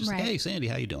mom up. Just like, hey, Sandy,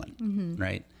 how you doing?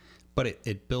 Right? But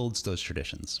it builds those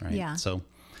traditions, right? Yeah. So,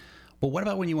 but what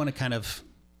about when you want to kind of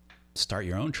start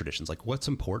your own traditions? Like, what's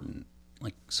important?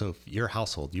 Like, so if your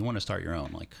household, you want to start your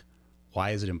own, like, why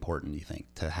is it important, you think,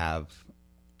 to have,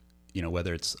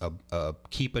 whether it's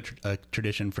keep a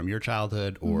tradition from your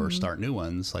childhood or start new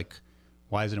ones? Like,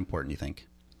 why is it important, you think?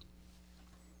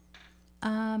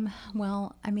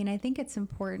 Well, I mean, I think it's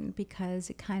important because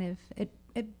it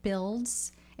it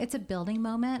builds. It's a building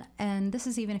moment. And this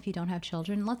is even if you don't have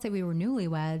children. Let's say we were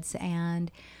newlyweds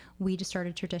and we just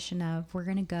started a tradition of we're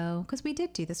going to go, because we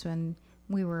did do this when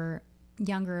we were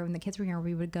younger, when the kids were younger,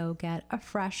 we would go get a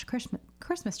fresh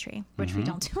Christmas tree, which we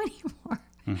don't do anymore.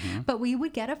 But we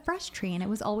would get a fresh tree, and it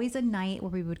was always a night where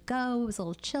we would go. It was a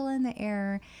little chill in the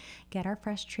air, get our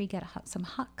fresh tree, get some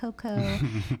hot cocoa,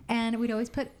 and we'd always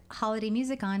put holiday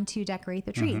music on to decorate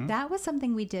the tree. That was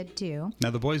something we did do. Now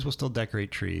the boys will still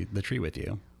decorate the tree with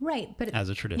you. Right, but as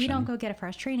a tradition, we don't go get a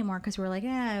fresh tree anymore because we're like,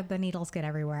 the needles get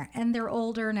everywhere, and they're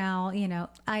older now.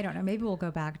 I don't know. Maybe we'll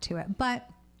go back to it, but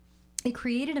it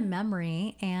created a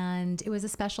memory, and it was a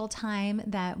special time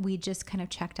that we just kind of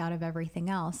checked out of everything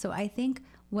else. So I think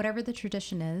whatever the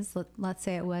tradition is, let's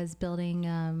say it was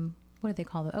building, what do they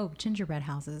call it? Oh, gingerbread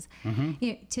houses.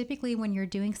 Typically when you're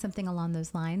doing something along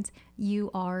those lines, you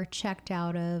are checked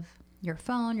out of your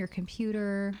phone, your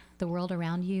computer, the world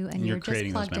around you, and you're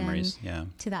just plugged in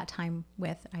to that time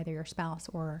with either your spouse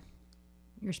or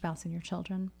your spouse and your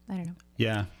children. I don't know.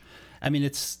 Yeah. I mean,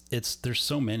 it's there's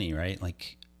so many, right?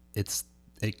 Like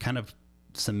it kind of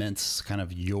cements kind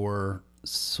of your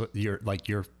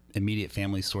immediate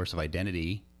family source of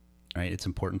identity, right? It's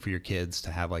important for your kids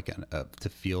to have to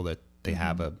feel that they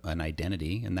have an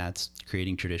identity, and that's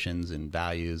creating traditions and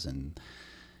values and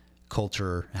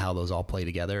culture, how those all play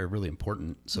together are really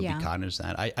important. So be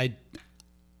cognizant of that.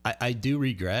 I do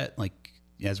regret, like,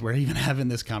 as we're even having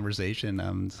this conversation,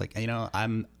 it's like,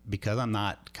 because I'm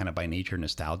not kind of by nature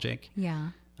nostalgic. Yeah.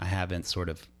 I haven't sort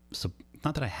of,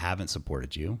 not that I haven't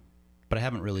supported you, but I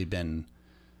haven't really been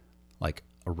like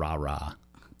a rah-rah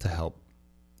to help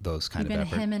those kind of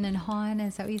efforts. You've been hemming and hawing,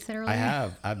 is that what you said earlier? I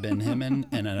have. I've been hemming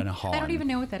and a hawing. I don't even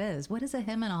know what that is. What is a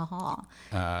hem and a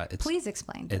haw? Please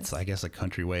explain. It's, I guess, a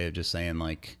country way of just saying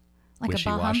like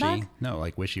wishy-washy. No,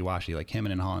 like wishy-washy, like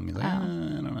hemming and hawing. Like, I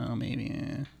don't know,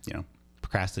 maybe,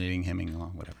 procrastinating, hemming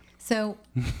along, whatever. So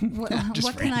what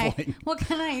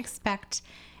can I expect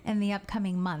in the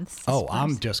upcoming months?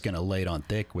 I'm just going to lay it on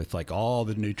thick with like all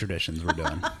the new traditions we're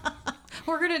doing.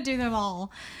 We're going to do them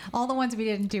all the ones we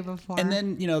didn't do before. And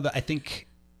then, I think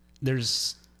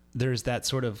there's that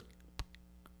sort of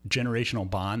generational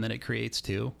bond that it creates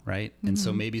too, right? And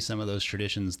so maybe some of those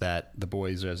traditions that the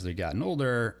boys, as they've gotten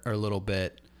older, are a little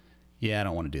bit, I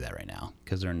don't want to do that right now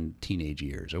because they're in teenage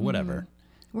years or whatever.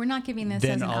 We're not giving this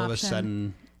then as an all option. Of a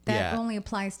sudden, that only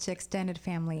applies to extended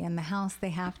family. In the house, they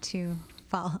have to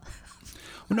follow.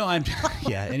 No,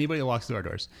 anybody that walks through our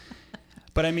doors.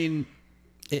 But I mean,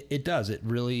 it does. It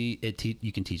really,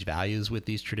 you can teach values with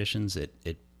these traditions. It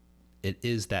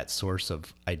is that source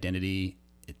of identity.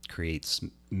 It creates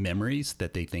memories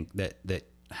that they think that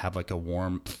have like a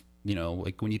warm,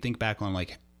 like when you think back on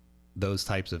like those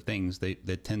types of things,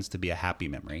 that tends to be a happy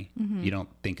memory. You don't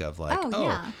think of like,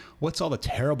 what's all the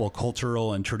terrible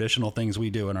cultural and traditional things we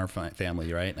do in our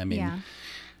family, right? I mean,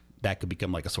 that could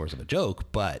become like a source of a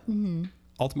joke, but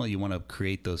ultimately you want to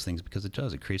create those things because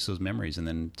it creates those memories, and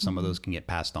then some of those can get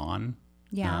passed on.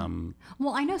 Yeah.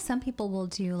 Well, I know some people will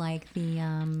do like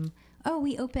the,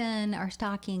 we open our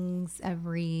stockings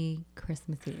every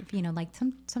Christmas Eve. Like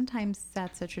sometimes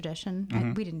that's a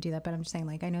tradition. We didn't do that, but I'm just saying,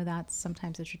 like, I know that's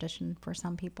sometimes a tradition for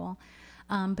some people.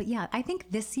 But yeah, I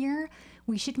think this year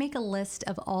we should make a list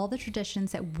of all the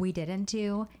traditions that we didn't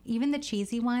do, even the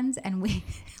cheesy ones, and we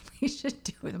should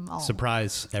do them all.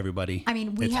 Surprise, everybody. I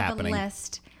mean, we it's have happening. a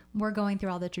list. We're going through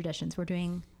all the traditions. We're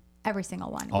doing every single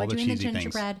one. All we're the doing the cheesy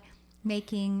gingerbread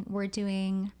making. We're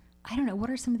doing, I don't know, what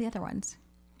are some of the other ones?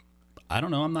 I don't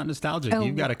know. I'm not nostalgic.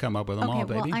 You've got to come up with them all,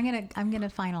 baby. Well, I'm gonna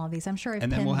find all of these. I'm sure I've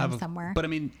pinned them somewhere. But I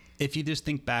mean, if you just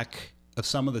think back of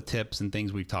some of the tips and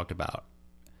things we've talked about,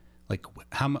 like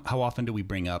how often do we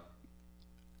bring up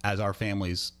as our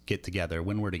families get together,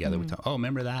 when we're together, we talk,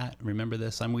 remember that, remember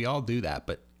this? I mean, we all do that.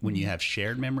 But when you have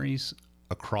shared memories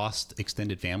across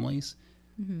extended families,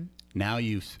 now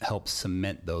you've helped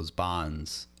cement those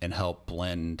bonds and help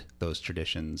blend those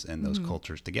traditions and those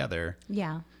cultures together.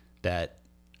 Yeah. That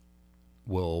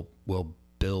will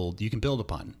build, you can build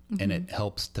upon, and it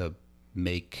helps to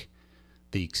make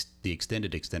the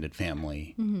extended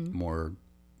family more,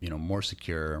 more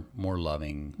secure, more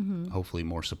loving, hopefully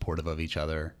more supportive of each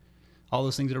other. All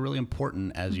those things that are really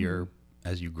important as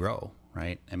you grow,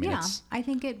 right? I mean, I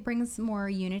think it brings more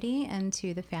unity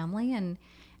into the family, and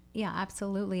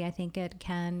absolutely. I think it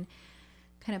can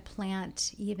kind of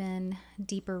plant even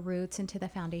deeper roots into the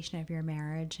foundation of your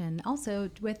marriage. And also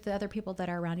with the other people that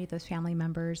are around you, those family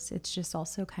members, it's just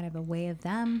also kind of a way of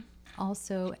them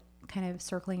also kind of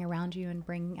circling around you and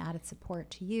bringing added support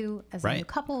to you as a new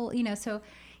couple, so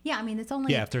I mean, it's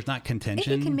only, if there's not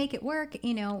contention, if you can make it work,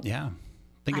 yeah,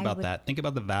 Think about that. Think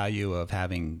about the value of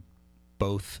having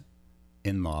both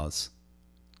in-laws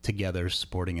together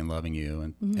supporting and loving you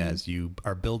and as you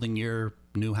are building your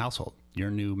new household,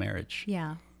 your new marriage.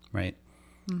 Yeah. Right?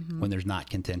 When there's not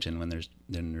contention, when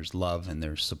there's love and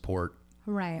there's support.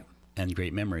 Right. And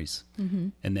great memories.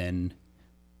 And then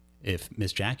if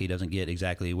Miss Jackie doesn't get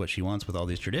exactly what she wants with all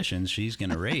these traditions, she's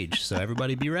going to rage. So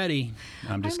everybody be ready.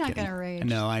 I'm just not kidding. going to rage.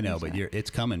 No, I know, but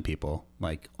it's coming, people.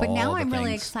 Like, but all now the I'm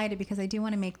really things. excited because I do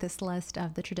want to make this list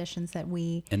of the traditions that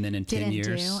we And then in 10 didn't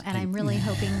years, do. And I'm really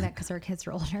hoping that because our kids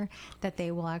are older, that they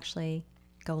will actually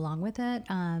go along with it.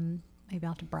 Maybe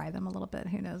I'll have to bribe them a little bit.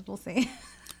 Who knows? We'll see.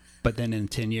 But then in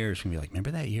 10 years, we'll be like,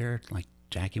 remember that year? Like,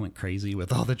 Jackie went crazy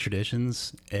with all the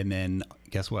traditions. And then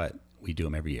guess what? We do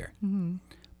them every year.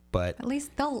 But At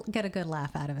least they'll get a good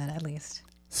laugh out of it, at least.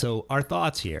 so our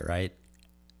thoughts here, right?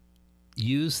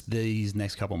 Use these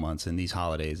next couple months and these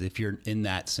holidays. If you're in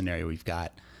that scenario, you're trying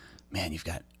to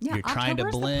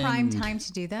October's blend. the prime time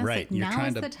to do this. Right. Like, now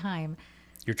is the time.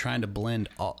 You're trying to blend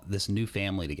all this new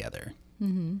family together.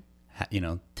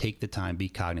 Take the time, be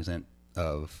cognizant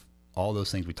of all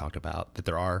those things we talked about,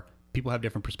 that people have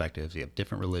different perspectives. You have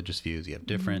different religious views. You have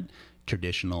different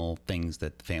traditional things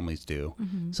that families do,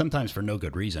 sometimes for no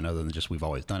good reason other than just we've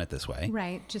always done it this way.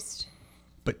 Right. Just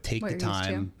But take the what you're used to.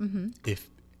 time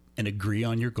and agree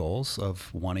on your goals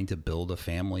of wanting to build a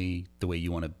family the way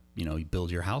you want to, build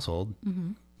your household,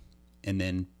 and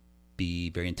then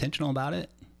be very intentional about it.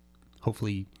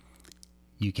 Hopefully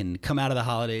you can come out of the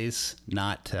holidays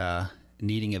not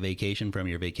needing a vacation from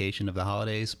your vacation of the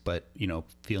holidays, but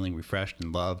feeling refreshed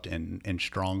and loved and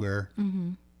stronger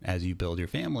as you build your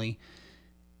family.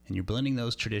 And you're blending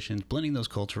those traditions, blending those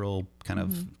cultural kind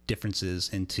of differences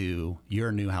into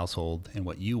your new household and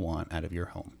what you want out of your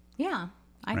home. Yeah,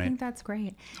 I think that's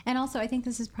great. And also, I think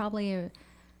this is probably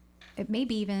it may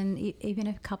be even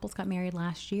if couples got married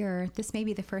last year, this may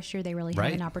be the first year they really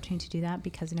have an opportunity to do that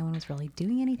because no one was really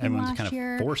doing anything Everyone's last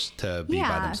year. Everyone's kind of forced to be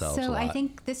by themselves a so lot. I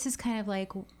think this is kind of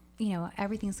like,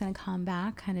 everything's going to come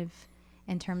back kind of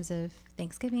in terms of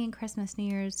Thanksgiving, Christmas, New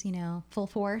Year's, full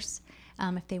force,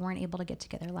 if they weren't able to get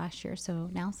together last year. So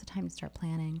now's the time to start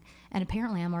planning. And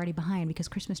apparently I'm already behind because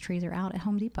Christmas trees are out at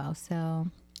Home Depot. So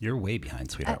you're way behind,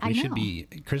 sweetheart. I know.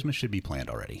 Christmas should be planned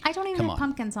already. I don't even have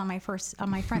pumpkins on my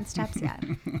front steps yet.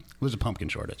 There's a pumpkin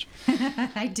shortage.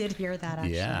 I did hear that,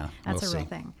 actually. Yeah, That's we'll a real see.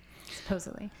 thing,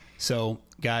 supposedly. So,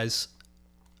 guys,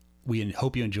 we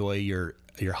hope you enjoy your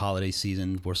holiday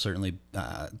season. We'll certainly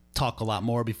talk a lot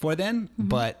more before then,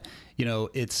 but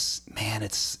it's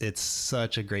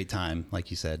such a great time,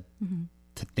 like you said,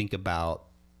 to think about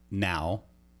now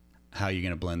how you're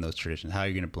going to blend those traditions, how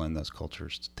you're going to blend those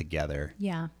cultures together,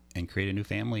 and create a new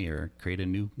family or create a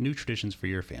new traditions for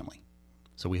your family.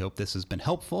 So we hope this has been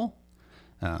helpful.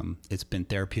 It's been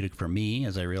therapeutic for me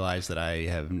as I realize that I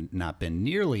have not been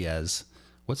nearly as,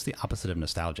 what's the opposite of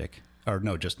nostalgic? Or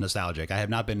no, just nostalgic. I have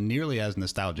not been nearly as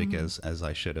nostalgic as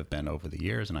I should have been over the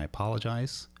years, and I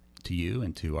apologize to you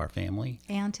and to our family.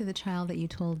 And to the child that you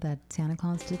told that Santa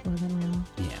Claus wasn't real.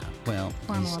 Yeah, well,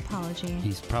 Formal apology.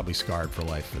 He's probably scarred for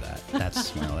life for that. That's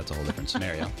that's a whole different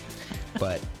scenario.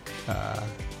 But all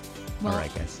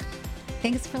right, guys.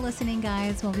 Thanks for listening,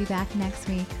 guys. We'll be back next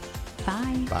week.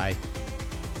 Bye. Bye.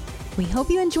 We hope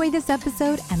you enjoyed this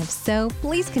episode, and if so,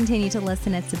 please continue to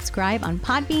listen and subscribe on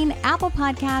Podbean, Apple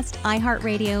Podcast,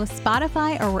 iHeartRadio,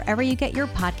 Spotify, or wherever you get your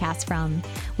podcasts from.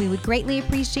 We would greatly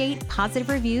appreciate positive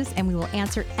reviews, and we will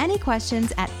answer any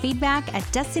questions at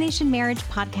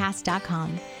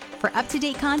feedback@destinationmarriagepodcast.com. For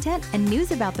up-to-date content and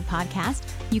news about the podcast,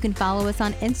 you can follow us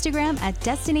on Instagram at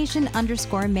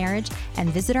destination_marriage and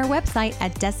visit our website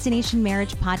at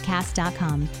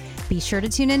destinationmarriagepodcast.com. Be sure to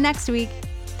tune in next week.